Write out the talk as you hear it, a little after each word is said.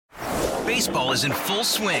Baseball is in full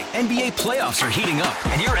swing. NBA playoffs are heating up,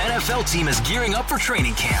 and your NFL team is gearing up for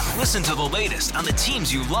training camp. Listen to the latest on the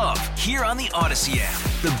teams you love here on the Odyssey app.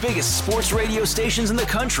 The biggest sports radio stations in the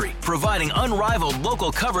country, providing unrivaled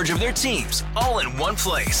local coverage of their teams, all in one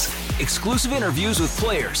place. Exclusive interviews with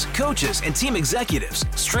players, coaches, and team executives,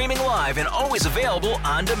 streaming live and always available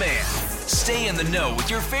on demand. Stay in the know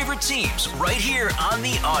with your favorite teams right here on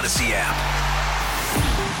the Odyssey app.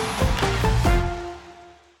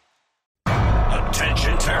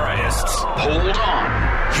 Attention terrorists, hold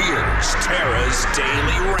on. Here's Tara's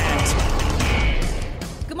Daily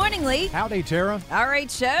Rant. Good morning, Lee. Howdy, Tara. All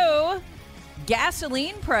right, so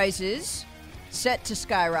gasoline prices set to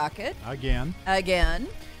skyrocket. Again.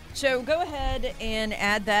 So go ahead and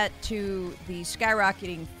add that to the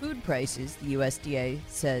skyrocketing food prices the USDA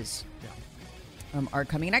says are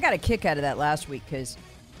coming. And I got a kick out of that last week because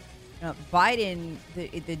Biden,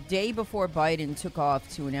 the day before Biden took off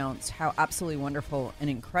to announce how absolutely wonderful and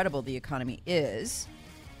incredible the economy is.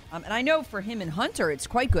 And I know for him and Hunter, it's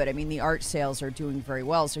quite good. I mean, the art sales are doing very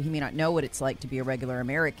well, so he may not know what it's like to be a regular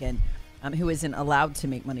American who isn't allowed to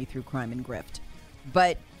make money through crime and grift.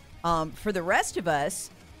 But for the rest of us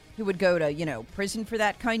who would go to, prison for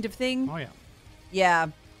that kind of thing. Oh, yeah. Yeah,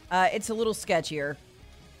 it's a little sketchier,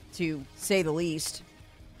 to say the least.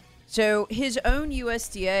 So his own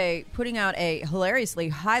USDA putting out a hilariously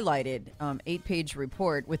highlighted 8-page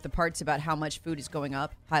report with the parts about how much food is going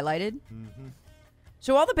up highlighted. Mm-hmm.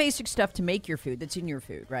 So all the basic stuff to make your food that's in your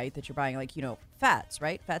food, right, that you're buying, like, fats,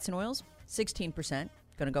 right? Fats and oils, 16%,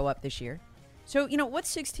 going to go up this year. So,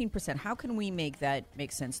 what's 16%? How can we make that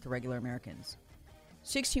make sense to regular Americans?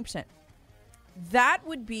 16%. That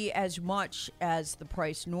would be as much as the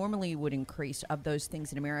price normally would increase of those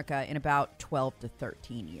things in America in about 12 to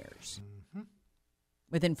 13 years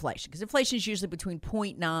with inflation. Because inflation is usually between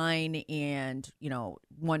 0.9 and,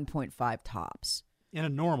 1.5 tops. In a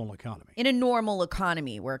normal economy. In a normal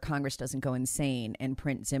economy where Congress doesn't go insane and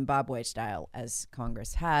print Zimbabwe style as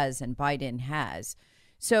Congress has and Biden has.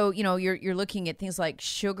 So, you're looking at things like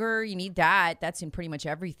sugar. You need that. That's in pretty much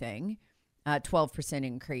everything. 12%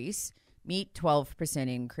 increase. Meat,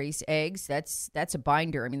 12% increase. Eggs, that's a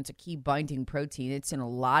binder. I mean, it's a key binding protein. It's in a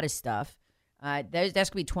lot of stuff. That's going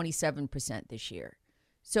to be 27% this year.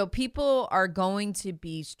 So people are going to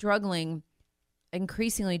be struggling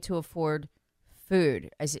increasingly to afford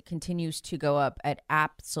food as it continues to go up at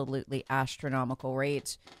absolutely astronomical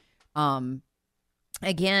rates. Overall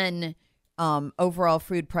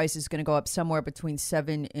food price is going to go up somewhere between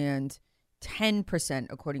 7 and 10%,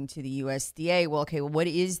 according to the USDA. Well, what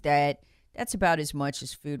is that? That's about as much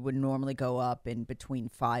as food would normally go up in between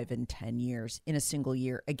 5 and 10 years in a single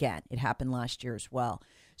year. Again, it happened last year as well.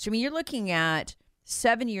 So, you're looking at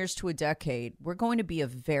 7 years to a decade. We're going to be a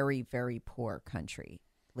very, very poor country,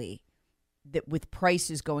 Lee, that with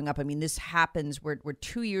prices going up. I mean, this happens. We're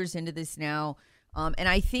 2 years into this now. And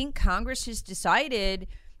I think Congress has decided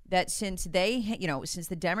that since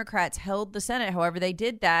the Democrats held the Senate, however they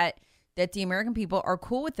did that the American people are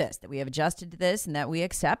cool with this, that we have adjusted to this and that we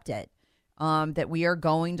accept it, that we are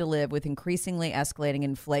going to live with increasingly escalating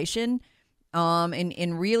inflation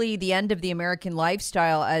and really the end of the American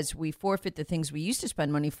lifestyle as we forfeit the things we used to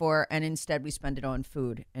spend money for and instead we spend it on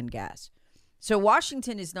food and gas. So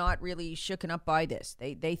Washington is not really shooken up by this.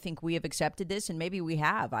 They think we have accepted this, and maybe we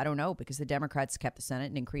have. I don't know, because the Democrats kept the Senate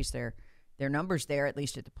and increased their numbers there, at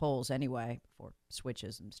least at the polls anyway, for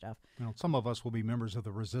switches and stuff. Well, some of us will be members of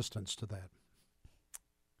the resistance to that.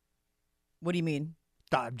 What do you mean?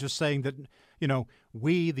 I'm just saying that,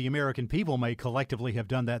 we, the American people, may collectively have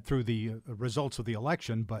done that through the results of the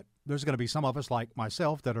election, but there's going to be some of us, like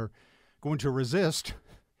myself, that are going to resist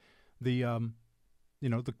the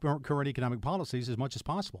current economic policies as much as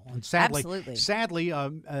possible. And sadly,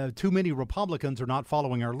 too many Republicans are not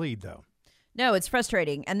following our lead, though. No, it's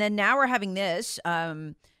frustrating. And then now we're having this.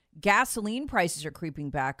 Gasoline prices are creeping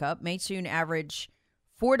back up. May soon average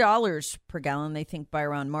 $4 per gallon, they think, by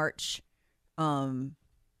around March. And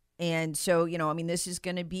so, this is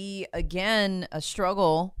going to be, again, a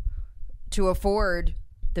struggle to afford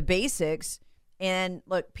the basics. And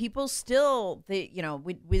look, people still,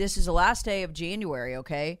 this is the last day of January,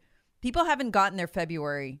 okay? People haven't gotten their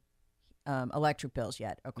February electric bills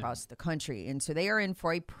yet across the country. And so they are in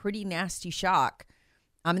for a pretty nasty shock.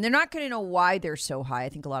 And they're not going to know why they're so high. I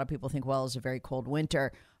think a lot of people think, well, it's a very cold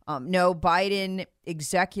winter. No, Biden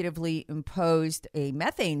executively imposed a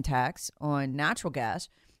methane tax on natural gas.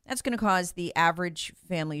 That's going to cause the average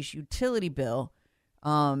family's utility bill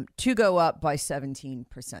to go up by 17%.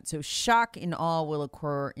 So shock and awe will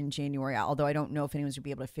occur in January, although I don't know if anyone's going to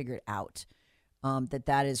be able to figure it out,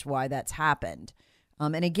 that is why that's happened.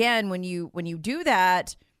 And again, when you do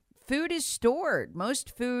that, food is stored.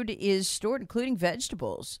 Most food is stored, including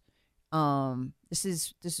vegetables. This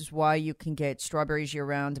is why you can get strawberries year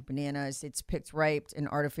round, bananas. It's picked ripe and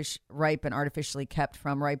artificially kept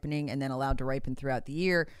from ripening and then allowed to ripen throughout the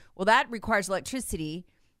year. Well, that requires electricity.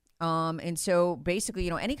 And so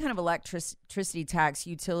basically, any kind of electricity tax,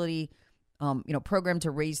 utility, program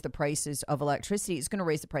to raise the prices of electricity is going to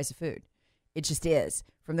raise the price of food. It just is,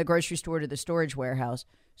 from the grocery store to the storage warehouse.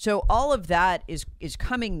 So all of that is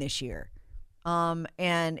coming this year.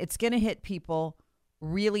 And it's going to hit people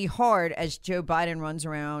really hard as Joe Biden runs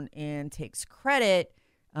around and takes credit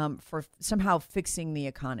for somehow fixing the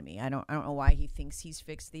economy. I don't know why he thinks he's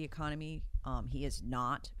fixed the economy. He has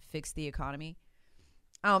not fixed the economy.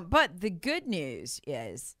 But the good news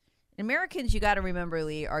is Americans, you got to remember,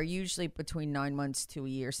 Lee, are usually between 9 months to a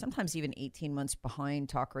year, sometimes even 18 months behind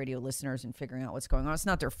talk radio listeners in figuring out what's going on. It's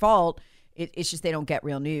not their fault. It's just they don't get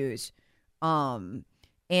real news. And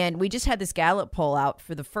we just had this Gallup poll out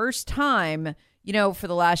for the first time. For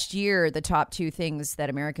the last year, the top two things that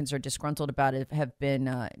Americans are disgruntled about have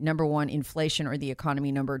been, number one, inflation or the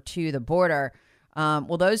economy, number two, the border.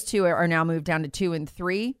 Well, those two are now moved down to 2 and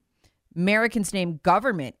 3. Americans name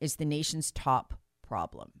government is the nation's top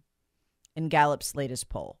problem in Gallup's latest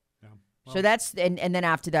poll. Yeah. Well, so that's, and then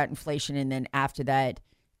after that, inflation, and then after that,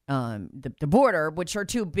 the border, which are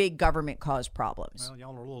two big government-caused problems. Well,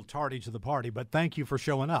 y'all are a little tardy to the party, but thank you for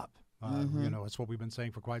showing up. It's what we've been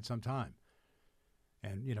saying for quite some time.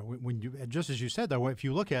 And, when you, just as you said, though, if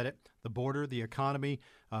you look at it, the border, the economy,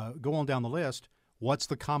 go on down the list, what's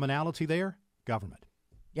the commonality there? Government.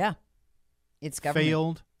 Yeah. It's government.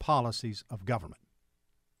 Failed policies of government.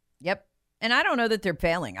 Yep. And I don't know that they're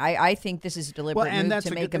failing. I think this is a deliberate move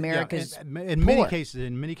to make America's in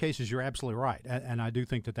many cases, you're absolutely right. And I do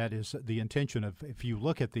think that is the intention of, if you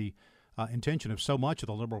look at the intention of so much of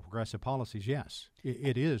the liberal progressive policies, yes,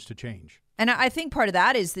 it is to change. And I think part of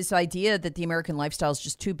that is this idea that the American lifestyle is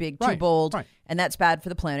just too big, too bold, and that's bad for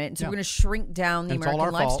the planet. And so we're going to shrink down the American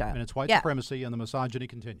lifestyle. It's all our fault, and it's white supremacy, and the misogyny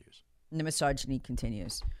continues.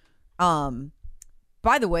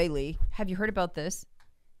 By the way, Lee, have you heard about this?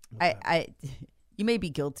 You may be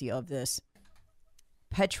guilty of this.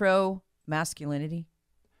 Petromasculinity.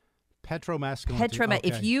 Petromasculinity. Okay.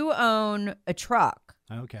 If you own a truck.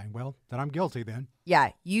 Okay, well, then I'm guilty then. Yeah,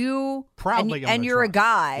 you proudly and you're truck. A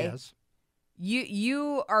guy. Yes.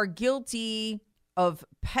 You are guilty of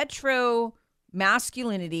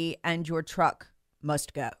petromasculinity, and your truck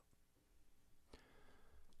must go.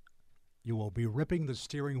 You will be ripping the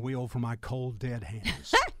steering wheel from my cold, dead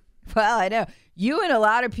hands. Well, I know. You and a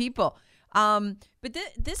lot of people. But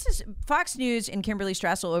this is Fox News and Kimberly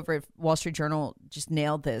Strassel over at Wall Street Journal just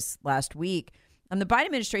nailed this last week. The Biden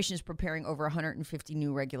administration is preparing over 150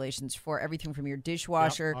 new regulations for everything from your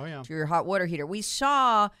dishwasher to your hot water heater. We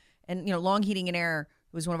saw, and Long Heating and Air,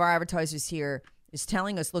 who was one of our advertisers here, is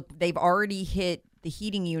telling us, look, they've already hit the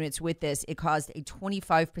heating units with this. It caused a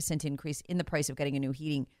 25% increase in the price of getting a new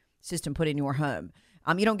heating system put in your home.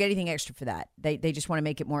 You don't get anything extra for that. They just want to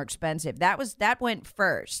make it more expensive. That went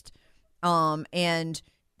first. And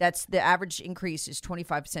that's the average increase is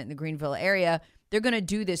 25% in the Greenville area. They're going to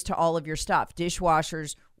do this to all of your stuff.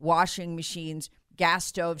 Dishwashers, washing machines, gas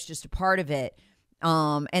stoves, just a part of it.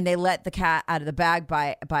 And they let the cat out of the bag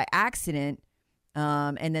by accident.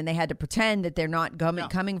 And then they had to pretend that they're not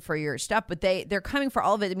coming for your stuff, but they're coming for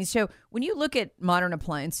all of it. I mean, so when you look at modern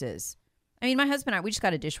appliances, my husband and I, we just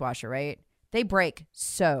got a dishwasher, right? They break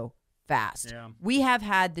so fast. Yeah. We have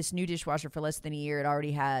had this new dishwasher for less than a year. It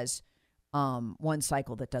already has one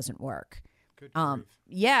cycle that doesn't work. Good grief.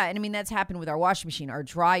 Yeah, and that's happened with our washing machine, our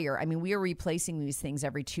dryer. We are replacing these things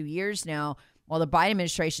every 2 years now, while the Biden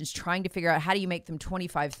administration is trying to figure out how do you make them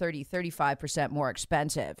 25, 30, 35% more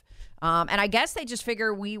expensive. And I guess they just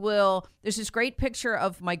figure there's this great picture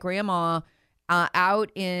of my grandma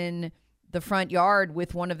out in the front yard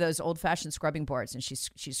with one of those old-fashioned scrubbing boards, and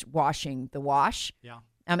she's washing the wash. Yeah.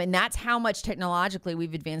 And that's how much technologically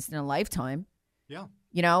we've advanced in a lifetime. Yeah.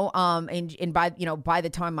 And by the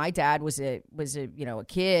time my dad was a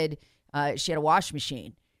kid, she had a wash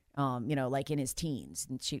machine, like in his teens,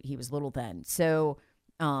 and he was little then. So,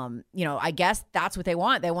 I guess that's what they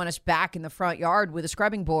want. They want us back in the front yard with a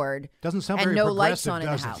scrubbing board. Doesn't sound and very no progressive, lights on in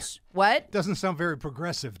the does it? house. What? Doesn't sound very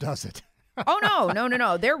progressive, does it? Oh,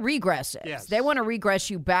 no. They're regressive. Yes. They want to regress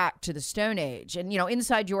you back to the Stone Age. And,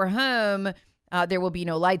 inside your home, there will be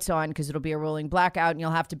no lights on because it'll be a rolling blackout, and you'll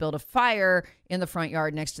have to build a fire in the front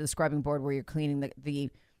yard next to the scrubbing board where you're cleaning the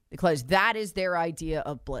clothes. That is their idea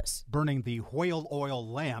of bliss. Burning the whale oil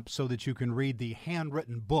lamp so that you can read the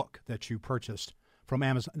handwritten book that you purchased from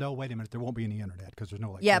Amazon. No, wait a minute. There won't be any internet because there's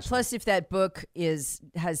no electricity. Yeah, plus if that book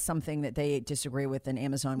has something that they disagree with, then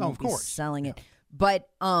Amazon won't be selling it. But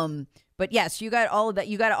yes, you got all of that.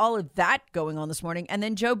 You got all of that going on this morning. And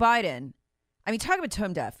then Joe Biden, I mean, talk about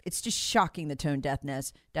tone deaf. It's just shocking, the tone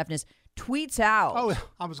deafness. Tweets out. Oh,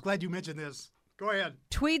 I was glad you mentioned this. Go ahead.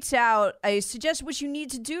 Tweets out, I suggest what you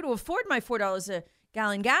need to do to afford my $4 a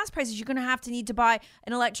gallon gas prices. You're going to have to need to buy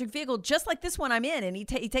an electric vehicle just like this one I'm in. And he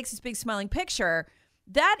takes this big smiling picture.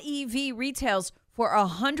 That EV retails for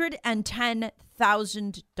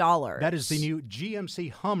 $110,000. That is the new GMC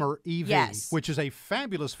Hummer EV, which is a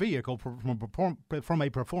fabulous vehicle from a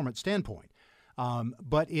performance standpoint.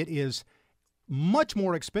 But it is much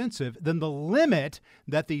more expensive than the limit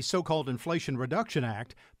that the so-called Inflation Reduction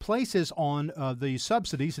Act places on the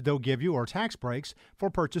subsidies that they'll give you or tax breaks for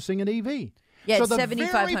purchasing an EV. Yeah, so it's the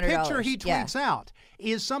very picture he yeah. tweets out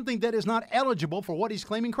is something that is not eligible for what he's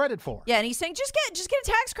claiming credit for. Yeah, and he's saying, just get a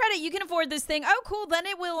tax credit. You can afford this thing. Oh, cool. Then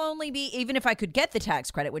it will only be, even if I could get the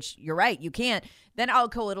tax credit, which you're right, you can't, then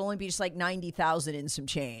cool, it'll only be just like $90,000 and some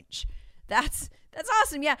change. That's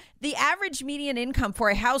awesome. Yeah. The average median income for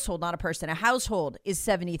a household, not a person, a household is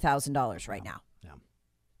 $70,000 right now. Yeah.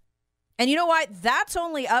 And you know what? That's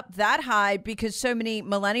only up that high because so many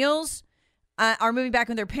millennials are moving back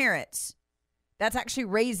with their parents. That's actually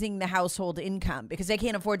raising the household income because they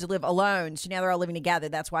can't afford to live alone. So now they're all living together.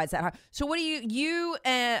 That's why it's that high. So what do you're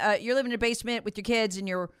living in a basement with your kids and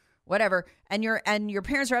your whatever, and your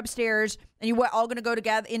parents are upstairs, and you're all going to go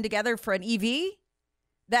together for an EV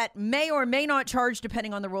that may or may not charge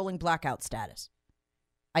depending on the rolling blackout status,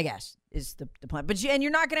 I guess, is the plan. But you're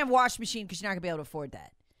not going to have a wash machine because you're not going to be able to afford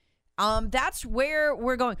that. That's where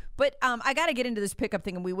we're going. But I got to get into this pickup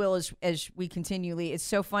thing, and we will as we continually. It's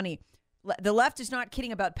so funny. The left is not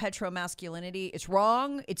kidding about petromasculinity. It's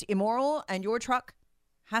wrong. It's immoral. And your truck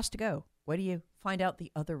has to go. Where do you find out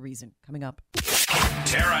the other reason? Coming up.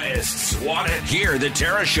 Terrorists want it. Hear the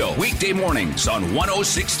Tara Show weekday mornings on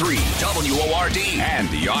 106.3 WORD and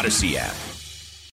the Odyssey app.